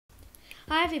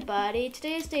Hi everybody,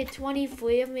 today is day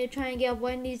 23 of me trying to get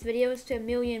one of these videos to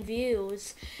 1,000,000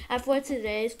 views. And for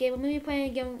today's game, I'm going to be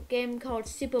playing a game called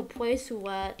Super Place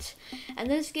Roulette.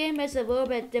 And this game is a little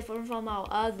bit different from our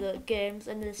other games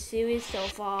in the series so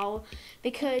far.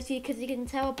 Because you can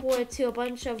teleport to a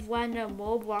bunch of random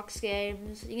Roblox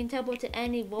games. You can teleport to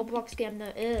any Roblox game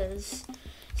there is.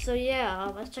 So yeah,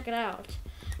 let's check it out.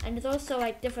 And there's also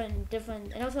like different,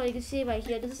 and also you can see right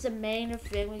here, this is the main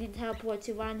thing, we can teleport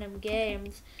to random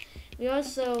games. We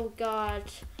also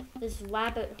got this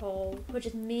rabbit hole, which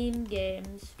is meme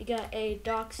games. We got a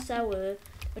dark cellar,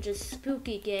 which is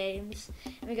spooky games.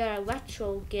 And we got a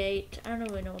retro gate, I don't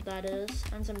really know what that is.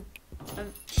 And some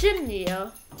chimney.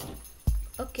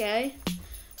 Okay.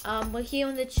 We're here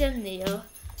in the chimney.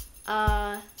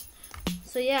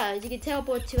 So yeah, you can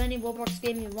teleport to any Roblox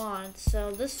game you want.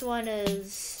 So this one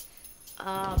is,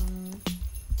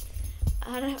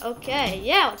 okay,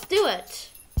 yeah, let's do it.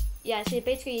 Yeah, so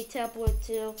basically you teleport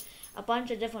to a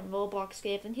bunch of different Roblox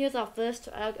games. And here's our first,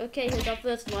 here's our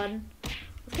first one.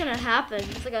 What's gonna happen?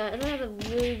 It's like it has a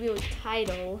really weird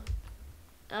title.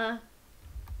 I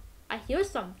hear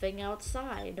something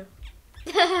outside.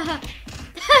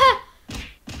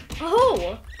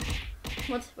 Oh!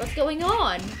 What's going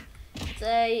on? It's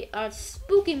a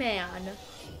spooky man.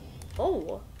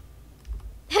 Oh.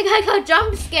 That guy got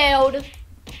jump scared.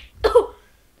 Oh,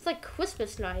 it's like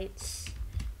Christmas lights.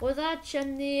 Was that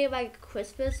chimney like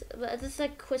Christmas? Is this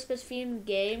like Christmas themed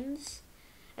games?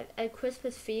 A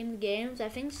Christmas themed games? I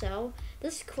think so.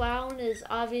 This clown is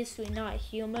obviously not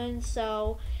human,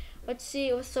 so let's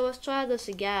see. So let's try this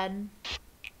again.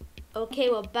 Okay,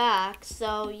 we're back.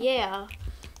 So yeah.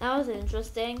 That was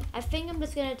interesting. I think I'm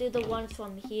just gonna do the ones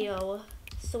from here.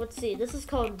 So let's see. This is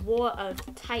called War of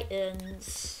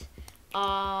Titans.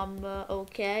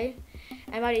 Okay.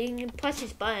 And you can press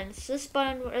these buttons. This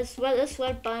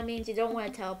red button means you don't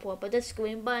want to teleport, but this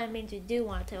green button means you do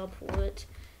want to teleport.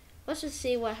 Let's just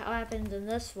see what happens in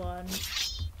this one.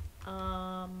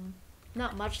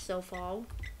 Not much so far.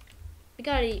 We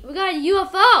got a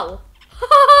UFO.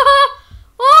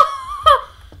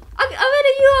 I'm in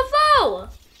a UFO.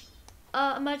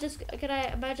 Am I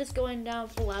just going down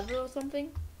forever or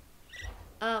something?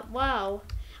 Wow.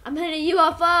 I'm in a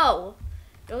UFO!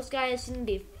 Those guys seem to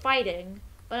be fighting,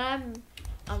 but I'm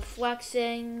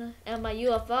flexing in my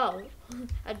UFO.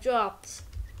 I dropped.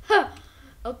 Huh.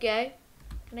 Okay.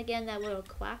 Can I get in that little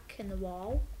crack in the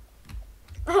wall?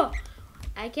 Oh,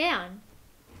 I can.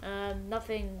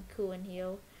 Nothing cool in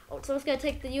here. Oh, someone's gonna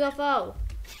take the UFO.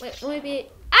 Wait, maybe.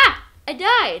 Ah! I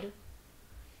died!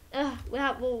 We're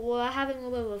having a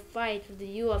little fight with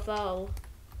the UFO.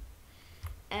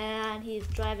 And he's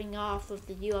driving off with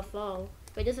the UFO.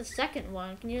 Wait, there's a second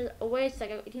one. Can you, wait a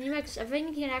second. Can you, I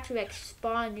think you can actually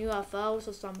spawn UFOs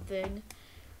or something.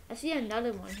 I see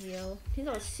another one here. These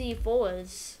are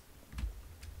C4s.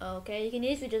 Okay, you can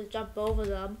easily just jump over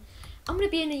them. I'm gonna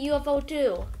be in the UFO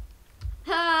too.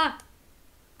 Ha!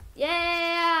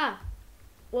 Yeah!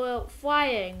 We're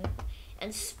flying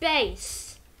in space.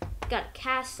 Got a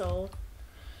castle,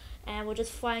 and we're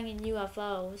just flying in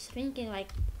UFOs. Thinking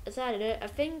like, is that it? I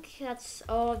think that's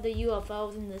all of the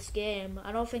UFOs in this game.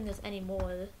 I don't think there's any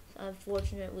more,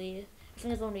 unfortunately. I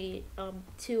think there's only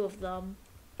 2 of them.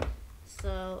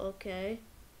 So okay,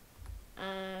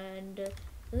 and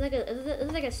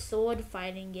it's like a sword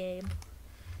fighting game,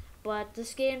 but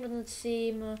this game doesn't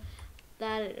seem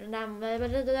it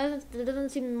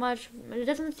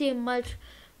doesn't seem much.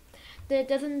 It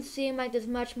doesn't seem like there's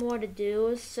much more to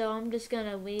do, so I'm just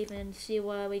gonna leave and see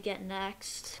what we get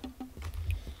next.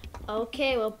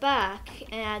 Okay, we're back,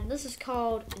 and this is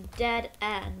called Dead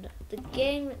End. The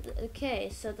game, okay,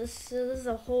 so this is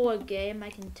a horror game,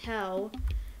 I can tell,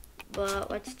 but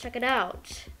let's check it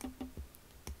out.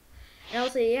 And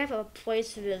also, you have a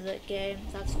place to visit game,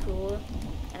 that's cool.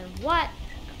 And what?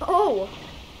 Oh!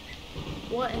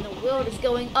 What in the world is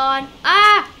going on?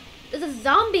 Ah! There's a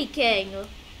zombie king!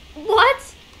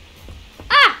 What?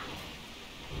 Ah!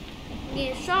 I'm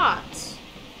getting shot.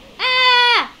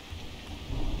 Ah!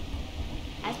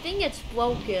 I think it's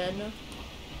broken.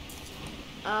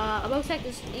 It looks like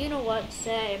this, you know what,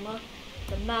 same.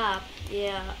 The map,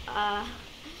 yeah,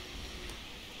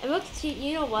 it looks,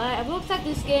 you know what, it looks like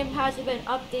this game hasn't been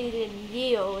updated in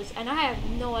years, and I have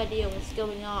no idea what's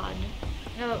going on.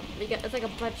 No, it's like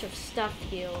a bunch of stuff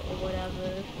here, or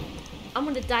whatever. I'm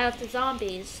gonna die off the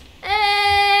zombies.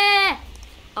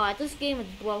 Alright, this game is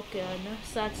broken,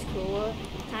 so that's cool.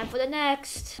 Time for the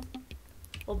next.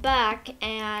 We're back,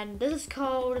 and this is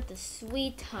called the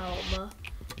Sweet Home.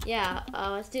 Yeah,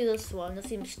 let's do this one. This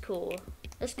seems cool.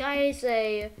 This guy is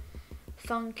a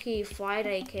Funky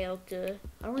Friday character.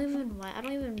 I don't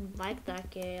even like that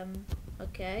game.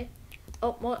 Okay.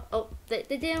 They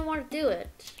didn't want to do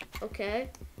it. Okay.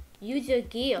 Use your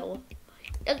gear.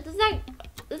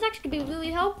 This actually could be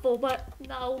really helpful, but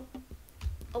no.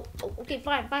 Okay,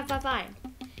 fine.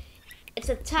 It's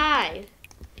a tie.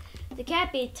 There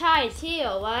can't be ties here,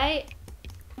 right?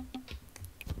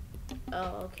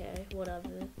 Oh, okay,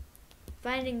 whatever.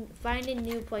 Finding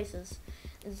new places.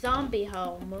 Zombie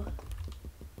home.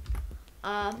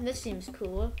 This seems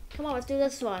cool. Come on, let's do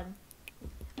this one.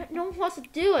 No one wants to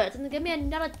do it. And give me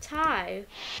another tie.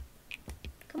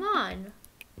 Come on.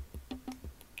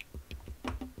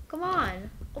 Come on.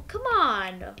 Oh, come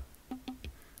on.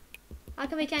 How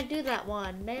come we can't do that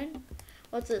one, man?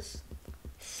 What's this?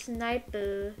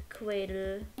 Sniper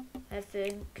crater, I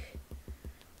think.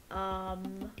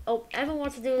 Oh, everyone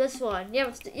wants to do this one.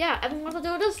 Yeah, everyone wants to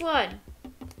do this one.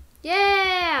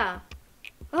 Yeah.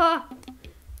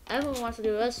 Everyone wants to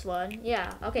do this one.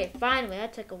 Yeah. Okay, finally.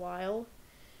 That took a while.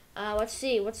 Let's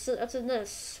see. What's in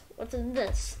this? What's in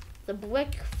this? The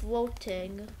brick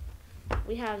floating.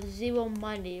 We have 0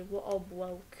 money. We're all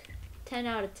broke. 10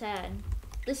 out of 10.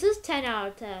 This is 10 out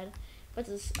of 10. What's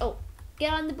this? Oh,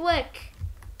 get on the brick.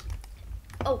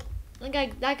 Oh, that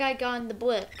guy got on the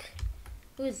brick.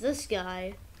 Who is this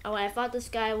guy? Oh, I thought this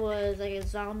guy was like a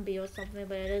zombie or something,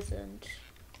 but it isn't.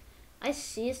 I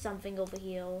see something over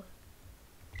here.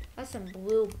 That's some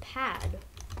blue pad.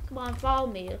 Come on, follow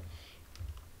me.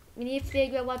 We need to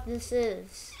figure out what this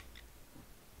is.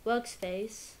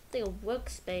 Workspace. It's like a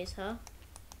workspace, huh?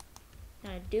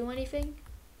 Can I do anything?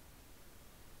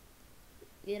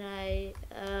 Can I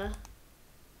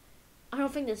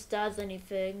don't think this does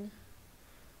anything.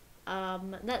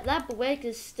 That brick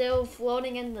is still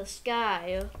floating in the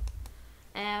sky.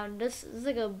 And this is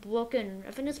like a broken.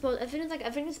 I think it's supposed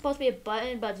to be a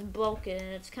button, but it's broken.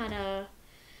 And it's kind of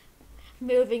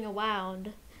moving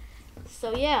around.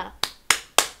 So yeah,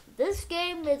 this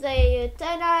game is a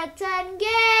 10 out of 10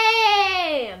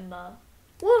 game.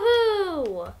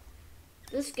 Woohoo!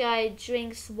 This guy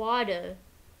drinks water.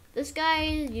 This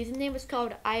guy's username is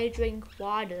called I Drink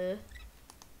Water.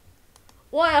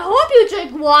 Well, I hope you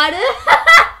drink water.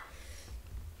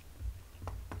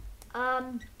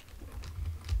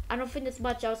 I don't think there's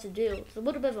much else to do. There's a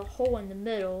little bit of a hole in the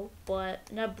middle, but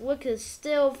that brick is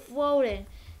still floating.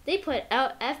 They put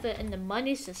out effort in the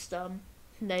money system.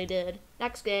 They did.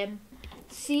 Next game.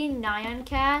 C9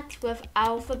 Cat with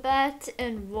Alphabet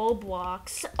and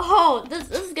Roblox. Oh, this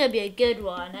is gonna be a good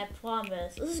one. I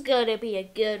promise. This is gonna be a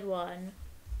good one.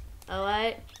 All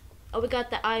right. Oh, we got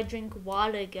the I Drink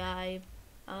Water guy.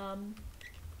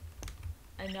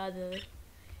 Another.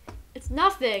 It's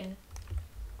nothing.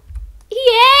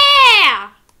 Yeah!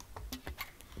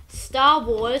 Star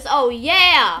Wars. Oh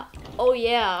yeah. Oh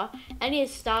yeah. Any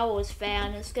Star Wars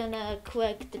fan is gonna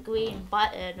click the green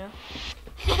button.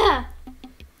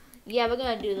 Yeah, we're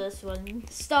gonna do this one.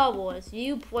 Star Wars.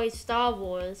 You play Star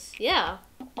Wars. Yeah.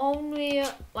 Only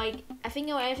like I think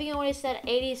it only said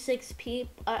 86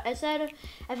 people. I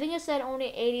think it said only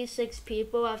 86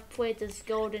 people have played this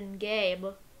golden game.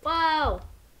 Wow.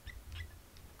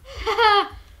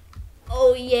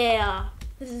 Oh yeah.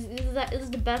 This is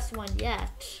the best one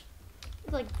yet.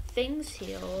 There's like things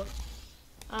here.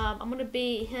 I'm gonna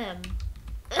be him.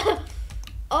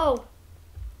 Oh,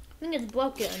 I think it's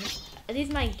broken. Are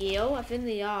these my gear? I think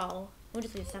they are. We'll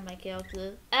just reset my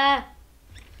character.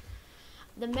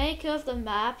 The maker of the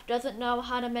map doesn't know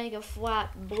how to make a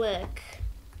flat brick.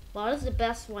 Well, this is the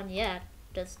best one yet.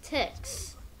 There's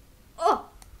ticks. Oh,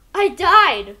 I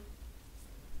died.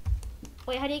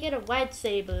 Wait, how do you get a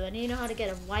lightsaber? I need to know how to get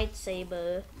a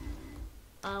lightsaber.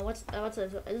 What's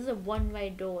this? This is a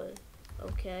one-way door.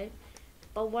 Okay.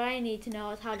 But what I need to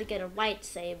know is how to get a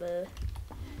lightsaber.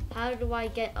 How do I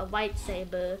get a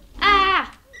lightsaber?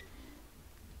 Ah!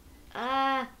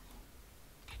 Ah!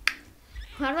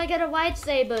 How do I get a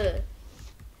lightsaber?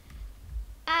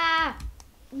 Ah!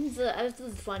 This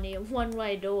is funny.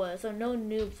 One-way door, so no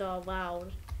noobs are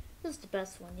allowed. This is the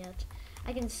best one yet.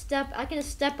 I can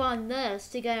step on this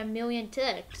to get 1,000,000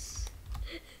 ticks.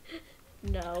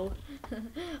 No.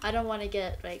 I don't want to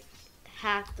get like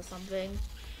hacked or something.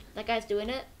 That guy's doing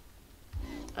it.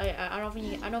 I don't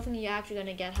think you're actually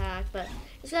gonna get hacked, but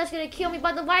this guy's gonna kill me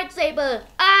by the lightsaber.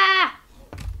 Ah!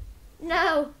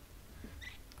 No.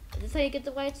 Is this how you get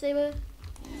the lightsaber?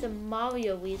 It's a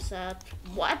Mario reset.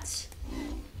 What?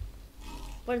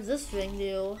 What does this thing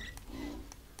do?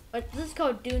 What this is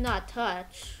called do not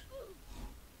touch.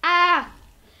 Ah!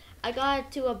 I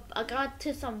got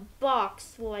to some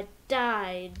box where I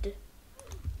died.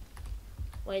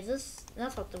 Wait, is this?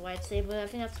 That's not the lightsaber. I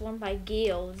think that's one by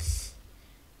Gills.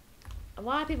 A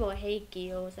lot of people hate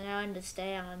gears, and I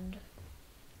understand.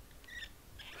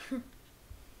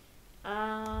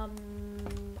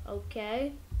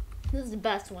 Okay. This is the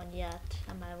best one yet,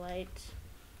 am I right?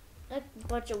 That's a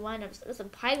bunch of lineups. It's a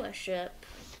pilot ship.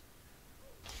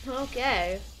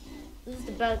 Okay. This is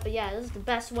the best, but yeah, this is the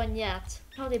best one yet.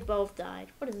 How they both died.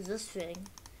 What is this thing?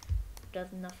 Does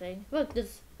nothing. Look,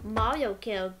 there's Mario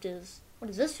characters. What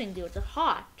does this thing do? It's a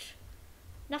heart.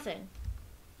 Nothing.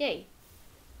 Yay.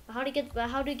 How do you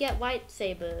get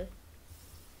lightsaber?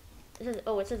 It says,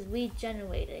 oh, it says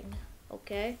regenerating.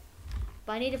 Okay.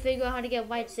 But I need to figure out how to get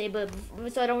lightsaber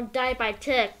so I don't die by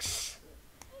ticks.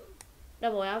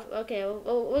 No boy, okay,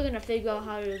 we're gonna figure out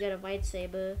how to get a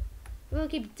lightsaber. We're gonna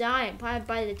keep dying, probably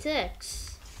by the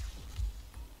ticks.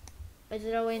 Is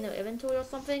it already in the inventory or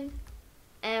something?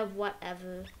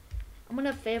 Whatever. I'm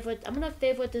gonna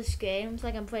favorite this game so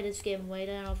I can play this game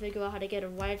later and I'll figure out how to get a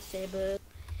lightsaber.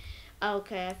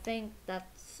 Okay, I think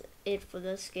that's it for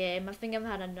this game. I think I've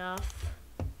had enough.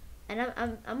 And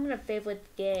I'm gonna favorite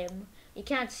the game. You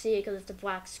can't see it because it's a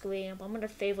black screen, but I'm gonna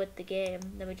favorite the game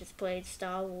that we just played,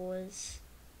 Star Wars.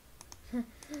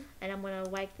 And I'm gonna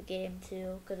like the game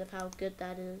too because of how good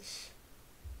that is.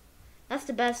 That's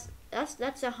the best. That's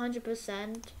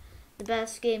 100% the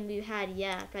best game we've had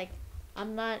yet. Like,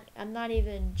 I'm not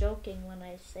even joking when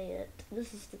I say it.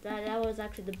 That was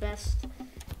actually the best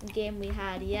game we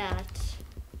had yet.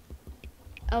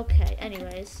 Okay.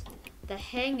 Anyways, the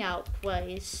hangout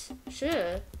place.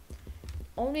 Sure.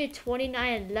 Only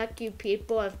 29 lucky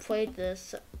people have played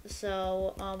this,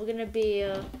 so we're gonna be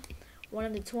one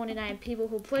of the 29 people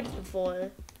who played it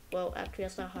before. Well, actually,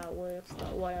 that's not how it works,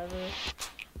 but whatever.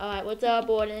 Alright, we're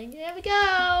teleporting. Here we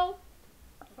go!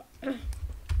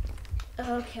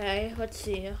 Okay, let's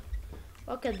see.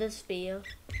 What could this be? Oh,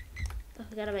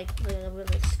 we gotta make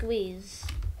a squeeze.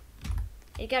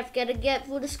 You gotta get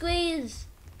through the squeeze!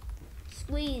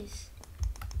 Squeeze!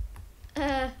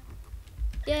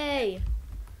 Yay!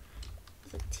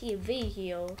 There's a TV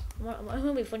here. It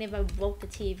would be funny if I broke the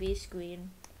TV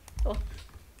screen. Oh,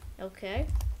 okay.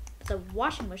 It's a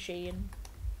washing machine.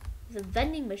 It's a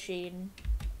vending machine.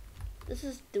 This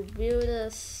is the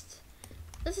weirdest.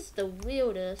 This is the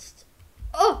weirdest.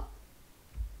 Oh!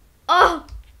 Oh!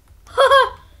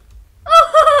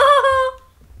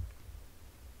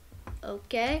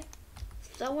 Okay.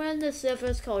 Somewhere in the server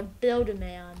is called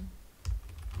Build-A-Man.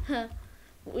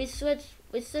 We switched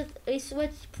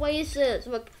places.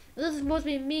 Look, this is supposed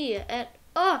to be me, and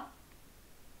oh,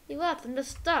 he left. I'm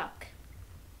just stuck.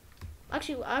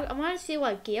 Actually, I want to see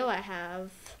what gear I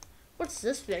have. What's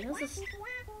this thing? This is,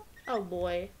 oh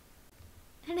boy.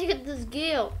 And I get this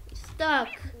gear. Stuck.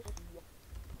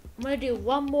 I'm gonna do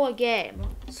one more game.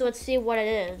 So let's see what it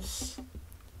is.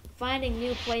 Finding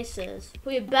new places.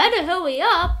 We better hurry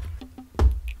up.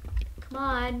 Come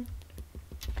on.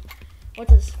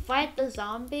 What's this? Fight the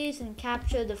zombies and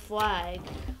capture the flag.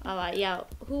 Alright, yeah.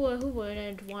 Who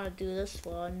wouldn't want to do this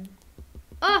one?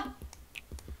 Ah!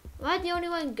 Am I the only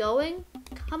one going?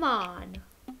 Come on.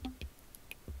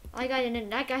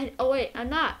 That guy, oh wait, I'm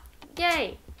not.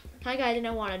 Yay! That guy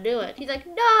didn't want to do it. He's like,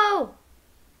 no!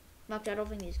 Actually, I don't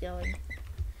think he's going.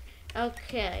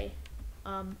 Okay.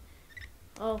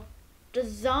 Oh. The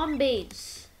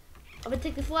zombies. I'm gonna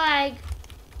take the flag.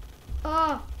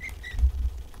 Oh.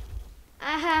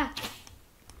 Aha!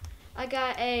 I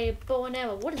got a bow and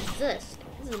arrow. What is this?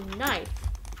 This is a knife.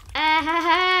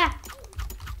 Ah!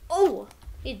 Oh!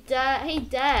 He died. He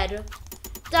dead.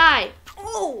 Die!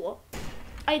 Oh!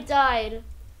 I died.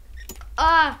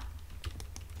 Ah!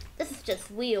 This is just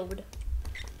weird.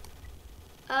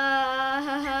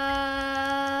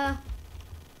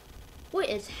 What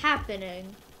is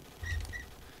happening?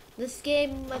 This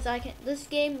game, as I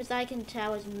can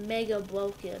tell, is mega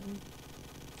broken.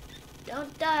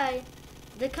 Don't die.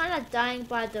 They're kind of dying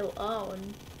by their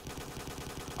own.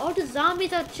 Oh, the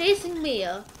zombies are chasing me.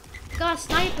 I got a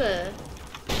sniper.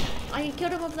 I can kill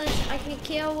them with this. I can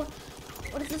kill.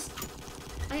 What is this?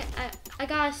 I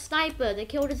got a sniper to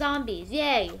kill the zombies.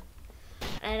 Yay!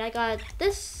 And I got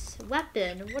this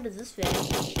weapon. What is this thing?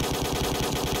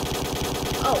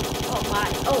 Oh my.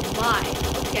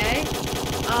 Okay.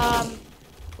 A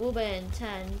little bit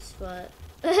intense, but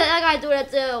I gotta do that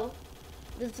too.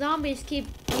 The zombies keep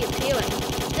appearing.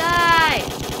 Die!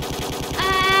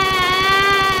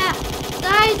 Ah!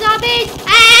 Die, zombies!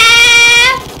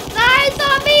 Ah! Die,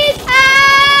 zombies!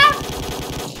 Ah!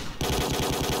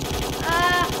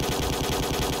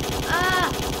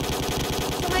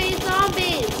 So many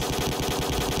zombies!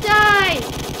 Die!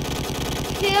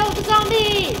 Kill the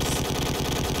zombies!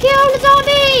 Kill the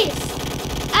zombies!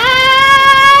 Ah!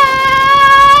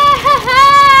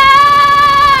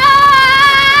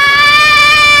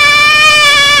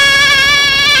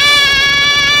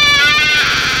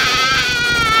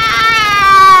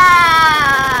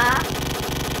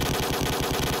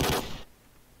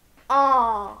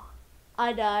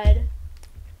 I died.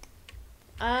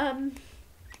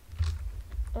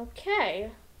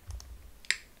 Okay.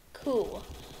 Cool.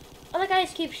 Other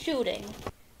guys keep shooting.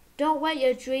 Don't let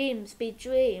your dreams be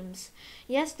dreams.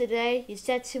 Yesterday you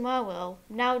said tomorrow.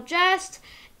 Now just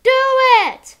do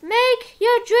it! Make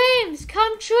your dreams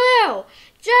come true!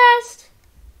 Just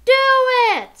do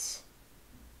it!